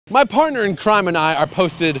My partner in crime and I are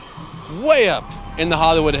posted way up in the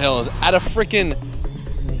Hollywood Hills at a freaking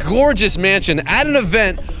gorgeous mansion at an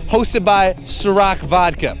event hosted by Ciroc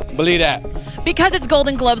Vodka. Believe that. Because it's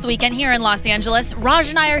Golden Globes weekend here in Los Angeles, Raj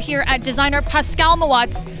and I are here at designer Pascal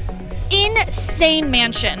Mawat's insane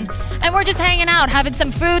mansion. And we're just hanging out, having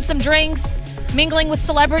some food, some drinks, mingling with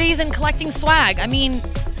celebrities and collecting swag. I mean,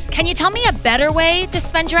 can you tell me a better way to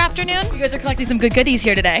spend your afternoon? You guys are collecting some good goodies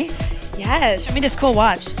here today. Yes. Show me this cool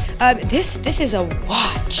watch. This is a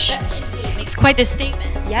watch. It makes quite this statement.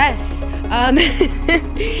 Yes.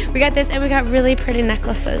 We got this, and we got really pretty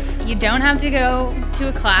necklaces. You don't have to go to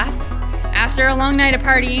a class. After a long night of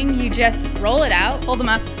partying, you just roll it out, hold them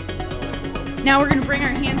up. Now we're gonna bring our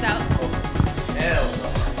hands out.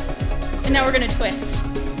 And now we're gonna twist.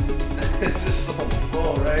 It's just so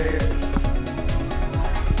full right here.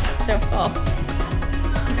 So full.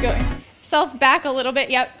 Keep going. Self back a little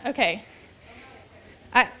bit, yep, okay.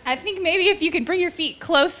 I think maybe if you could bring your feet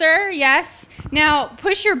closer, yes. Now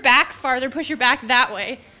push your back farther, push your back that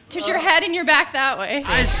way. Push your head and your back that way.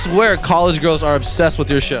 I swear college girls are obsessed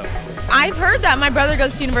with your show. I've heard that. My brother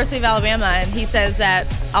goes to University of Alabama, and he says that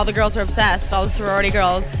all the girls are obsessed. All the sorority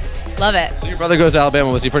girls love it. So your brother goes to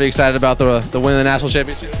Alabama. Was he pretty excited about the win of the national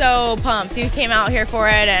championship? So pumped. He came out here for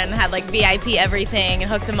it and had like VIP everything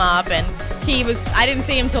and hooked him up. And I didn't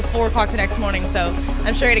see him till 4 o'clock the next morning, so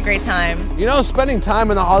I'm sure he had a great time. You know, spending time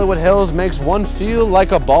in the Hollywood Hills makes one feel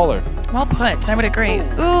like a baller. Well put, I would agree.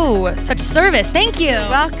 Ooh, such service, thank you.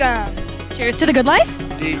 Welcome. Cheers to the good life.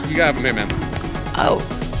 See, you got him here, man. Oh.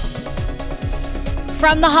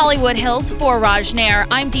 From the Hollywood Hills for Raj Nair,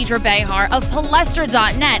 I'm Deidre Behar of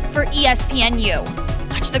Palestra.net for ESPNU.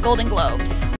 Watch the Golden Globes.